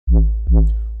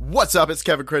What's up? It's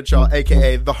Kevin Crenshaw,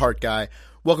 aka The Heart Guy.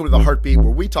 Welcome to The Heartbeat,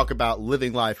 where we talk about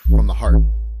living life from the heart.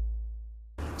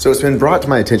 So it's been brought to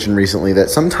my attention recently that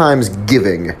sometimes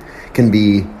giving can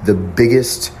be the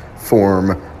biggest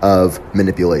form of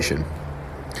manipulation.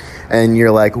 And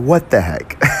you're like, what the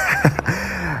heck?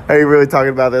 Are you really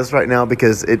talking about this right now?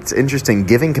 Because it's interesting.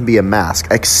 Giving can be a mask.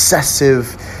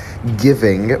 Excessive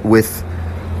giving with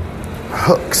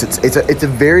hooks. It's a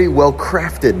very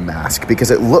well-crafted mask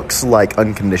because it looks like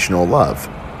unconditional love.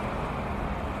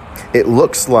 It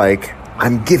looks like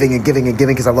I'm giving and giving and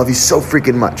giving because I love you so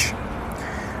freaking much.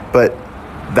 But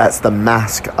that's the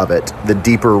mask of it. The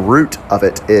deeper root of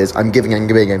it is I'm giving and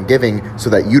giving and giving so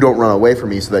that you don't run away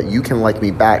from me, so that you can like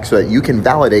me back, so that you can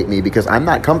validate me because I'm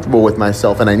not comfortable with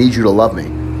myself and I need you to love me.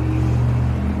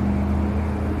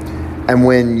 And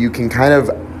when you can kind of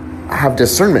have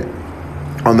discernment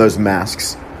on those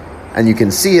masks and you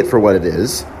can see it for what it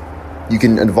is, you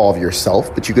can involve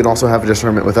yourself, but you can also have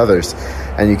discernment with others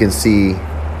and you can see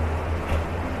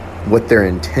what their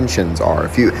intentions are.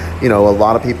 If you know, a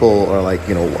lot of people are like,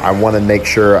 I want to make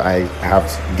sure I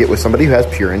get with somebody who has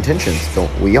pure intentions.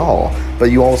 Don't we all?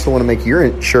 But you also want to make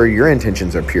sure your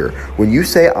intentions are pure. When you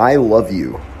say I love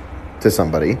you to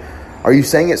somebody, are you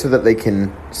saying it so that they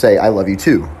can say I love you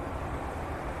too?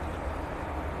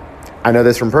 I know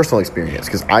this from personal experience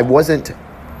because I wasn't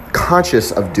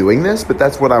conscious of doing this, but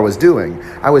that's what I was doing.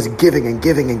 I was giving and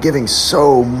giving and giving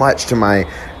so much to my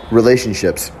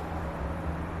relationships.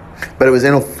 But it was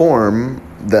in a form,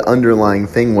 the underlying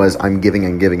thing was I'm giving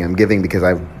and giving. I'm giving because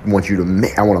I want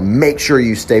to make sure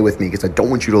you stay with me because I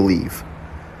don't want you to leave.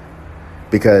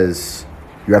 Because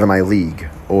you're out of my league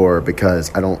or because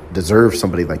I don't deserve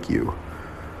somebody like you.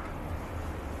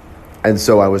 And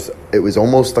so it was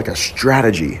almost like a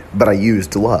strategy, but I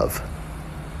used love.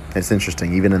 It's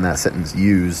interesting, even in that sentence,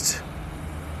 used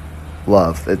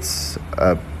love. It's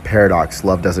a paradox.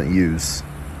 Love doesn't use.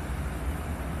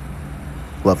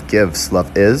 Love gives.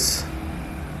 Love is.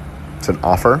 It's an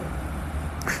offer.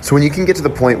 So when you can get to the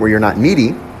point where you're not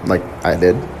needy, like I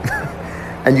did,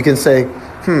 and you can say,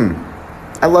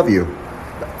 I love you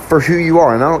for who you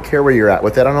are, and I don't care where you're at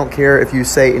with it. I don't care if you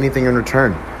say anything in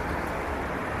return.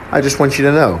 I just want you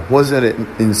to know. Wasn't it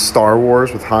in Star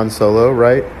Wars with Han Solo,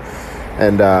 right?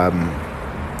 And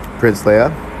Prince Leia?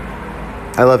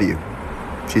 I love you.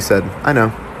 She said, I know.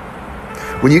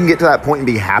 When you can get to that point and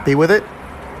be happy with it,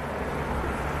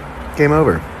 game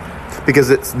over. Because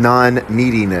it's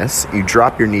non-neediness. You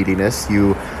drop your neediness.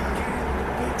 You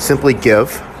simply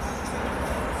give.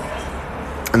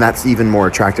 And that's even more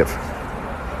attractive.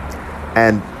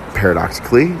 And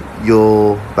paradoxically,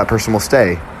 that person will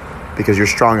stay. Because you're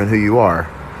strong in who you are.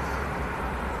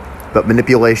 But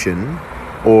manipulation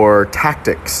or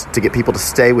tactics to get people to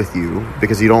stay with you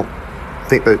because you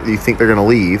think they're going to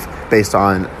leave based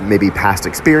on maybe past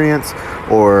experience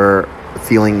or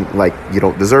feeling like you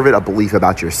don't deserve it, a belief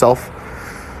about yourself.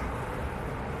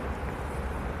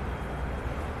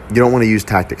 You don't want to use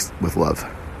tactics with love.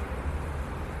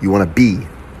 You want to be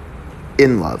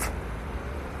in love.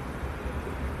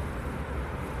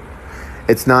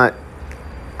 It's not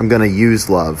I'm going to use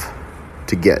love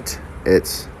to get.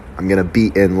 It's I'm going to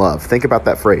be in love. Think about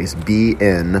that phrase. Be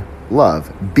in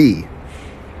love. Be.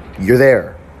 You're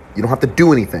there. You don't have to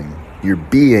do anything. You're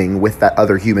being with that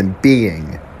other human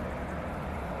being.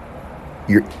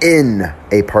 You're in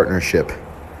a partnership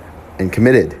and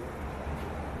committed.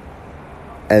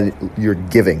 And you're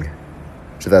giving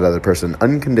to that other person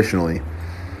unconditionally.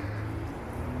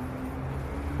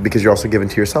 Because you're also giving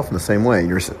to yourself in the same way.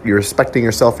 You're respecting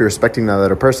yourself. You're respecting that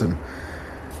other person.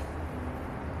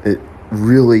 It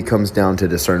really comes down to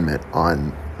discernment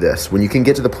on this. When you can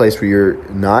get to the place where you're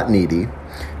not needy,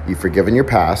 you've forgiven your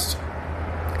past,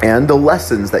 and the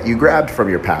lessons that you grabbed from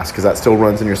your past, because that still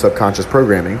runs in your subconscious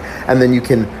programming, and then you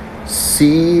can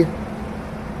see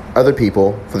other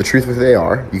people for the truth of who they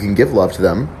are. You can give love to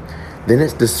them. Then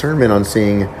it's discernment on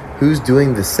seeing who's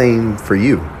doing the same for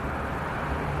you.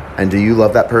 And do you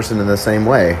love that person in the same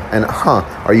way? And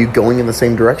are you going in the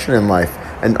same direction in life?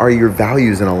 And are your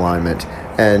values in alignment?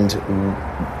 And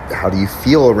how do you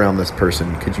feel around this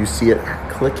person? Could you see it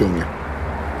clicking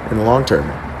in the long term?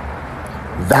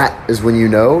 That is when you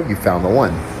know you found the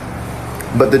one.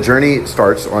 But the journey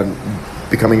starts on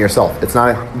becoming yourself. It's not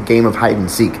a game of hide and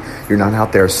seek. You're not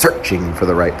out there searching for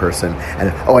the right person.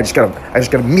 And I just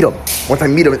gotta meet them. Once I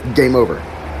meet them, it's game over.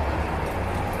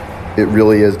 It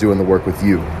really is doing the work with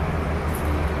you.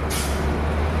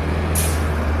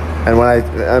 And when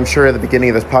I'm sure at the beginning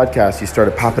of this podcast, you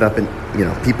started popping up in,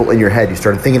 people in your head. You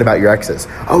started thinking about your exes.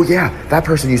 Oh yeah, that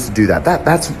person used to do that.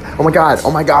 That's, oh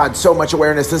my God, so much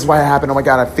awareness. This is why it happened. Oh my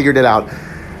God, I figured it out.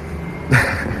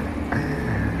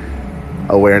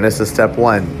 Awareness is step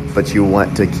one, but you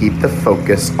want to keep the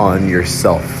focus on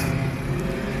yourself.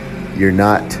 You're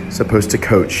not supposed to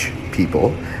coach people.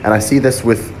 And I see this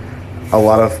with a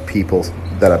lot of people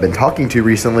that I've been talking to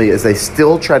recently is they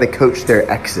still try to coach their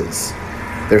exes.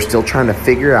 They're still trying to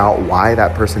figure out why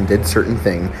that person did certain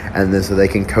thing, and then so they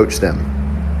can coach them.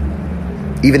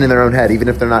 Even in their own head, even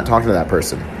if they're not talking to that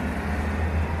person.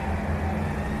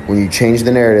 When you change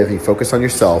the narrative, you focus on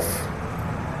yourself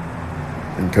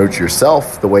and coach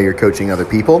yourself the way you're coaching other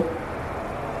people,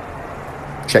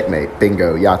 checkmate,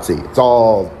 bingo, Yahtzee. It's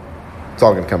all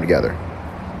going to come together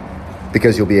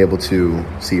because you'll be able to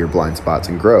see your blind spots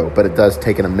and grow. But it does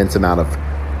take an immense amount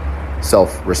of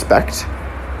self-respect,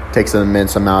 takes an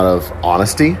immense amount of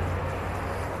honesty,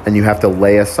 and you have to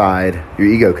lay aside your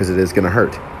ego because it is going to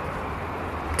hurt.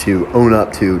 To own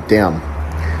up to, damn,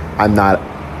 I'm not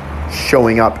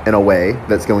showing up in a way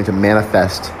that's going to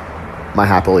manifest my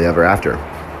happily ever after.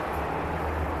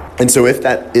 And so if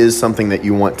that is something that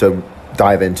you want to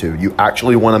dive into, you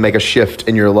actually want to make a shift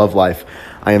in your love life,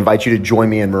 I invite you to join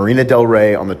me in Marina Del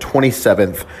Rey on the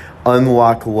 27th,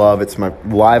 Unlock Love. It's my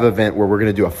live event where we're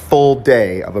going to do a full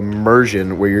day of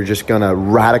immersion where you're just going to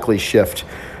radically shift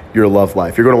your love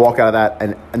life. You're going to walk out of that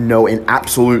and know in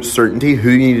absolute certainty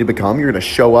who you need to become. You're going to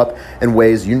show up in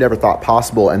ways you never thought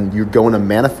possible, and you're going to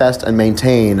manifest and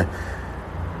maintain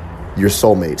your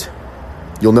soulmate.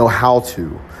 You'll know how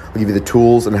to. I'll give you the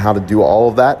tools and how to do all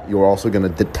of that. You're also going to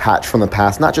detach from the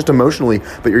past, not just emotionally,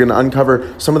 but you're going to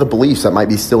uncover some of the beliefs that might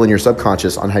be still in your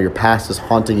subconscious on how your past is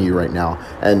haunting you right now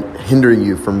and hindering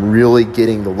you from really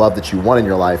getting the love that you want in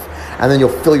your life. And then you'll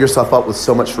fill yourself up with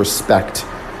so much respect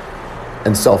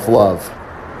and self-love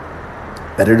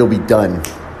that it'll be done.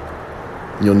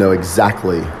 And you'll know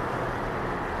exactly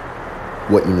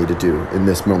what you need to do in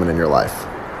this moment in your life.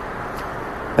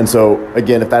 And so,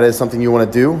 again, if that is something you want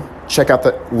to do, check out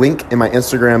the link in my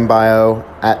Instagram bio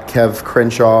at Kev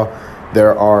Crenshaw.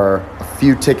 There are a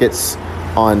few tickets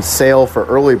on sale for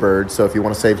early bird. So if you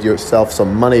want to save yourself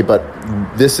some money, but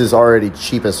this is already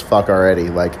cheap as fuck already.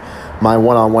 Like my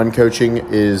one-on-one coaching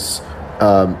is,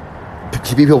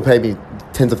 people pay me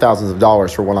tens of thousands of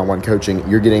dollars for one-on-one coaching.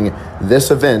 You're getting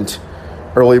this event.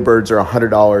 Early birds are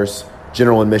 $100.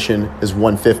 General admission is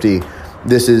 $150.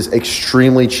 This is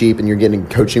extremely cheap, and you're getting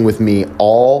coaching with me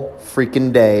all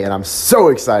freaking day, and I'm so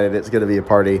excited. It's going to be a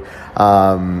party. There's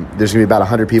going to be about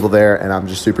 100 people there, and I'm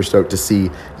just super stoked to see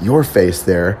your face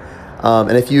there.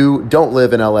 And if you don't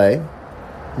live in LA,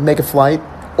 make a flight,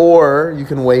 or you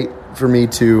can wait for me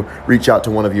to reach out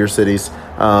to one of your cities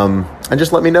and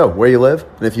just let me know where you live.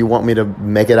 And if you want me to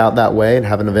make it out that way and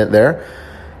have an event there,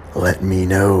 let me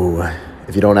know.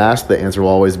 If you don't ask, the answer will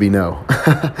always be no.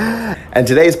 And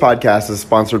today's podcast is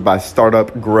sponsored by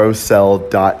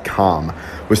StartupGrowSell.com.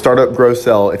 With Startup Grow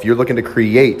Sell, if you're looking to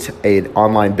create an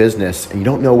online business and you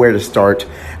don't know where to start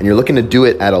and you're looking to do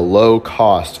it at a low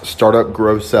cost,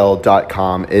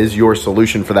 StartupGrowSell.com is your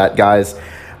solution for that, guys.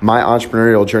 My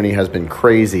entrepreneurial journey has been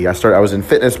crazy. I was in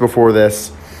fitness before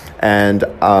this, and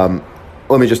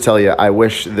let me just tell you, I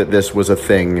wish that this was a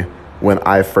thing when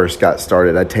I first got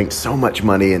started. I tanked so much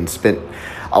money and spent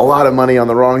a lot of money on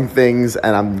the wrong things,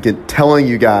 and I'm telling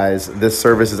you guys, this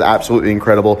service is absolutely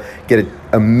incredible. Get an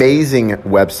amazing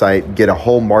website, get a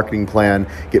whole marketing plan,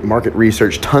 get market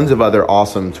research, tons of other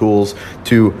awesome tools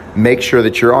to make sure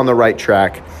that you're on the right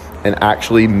track and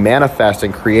actually manifest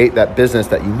and create that business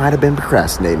that you might have been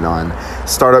procrastinating on.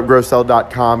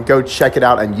 StartupGrowSell.com. Go check it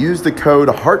out and use the code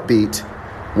HEARTBEAT,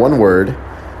 one word,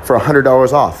 for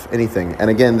 $100 off anything. And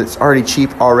again, it's already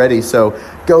cheap already. So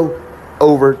go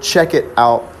over, check it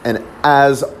out. And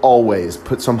as always,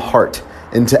 put some heart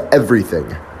into everything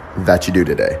that you do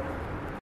today.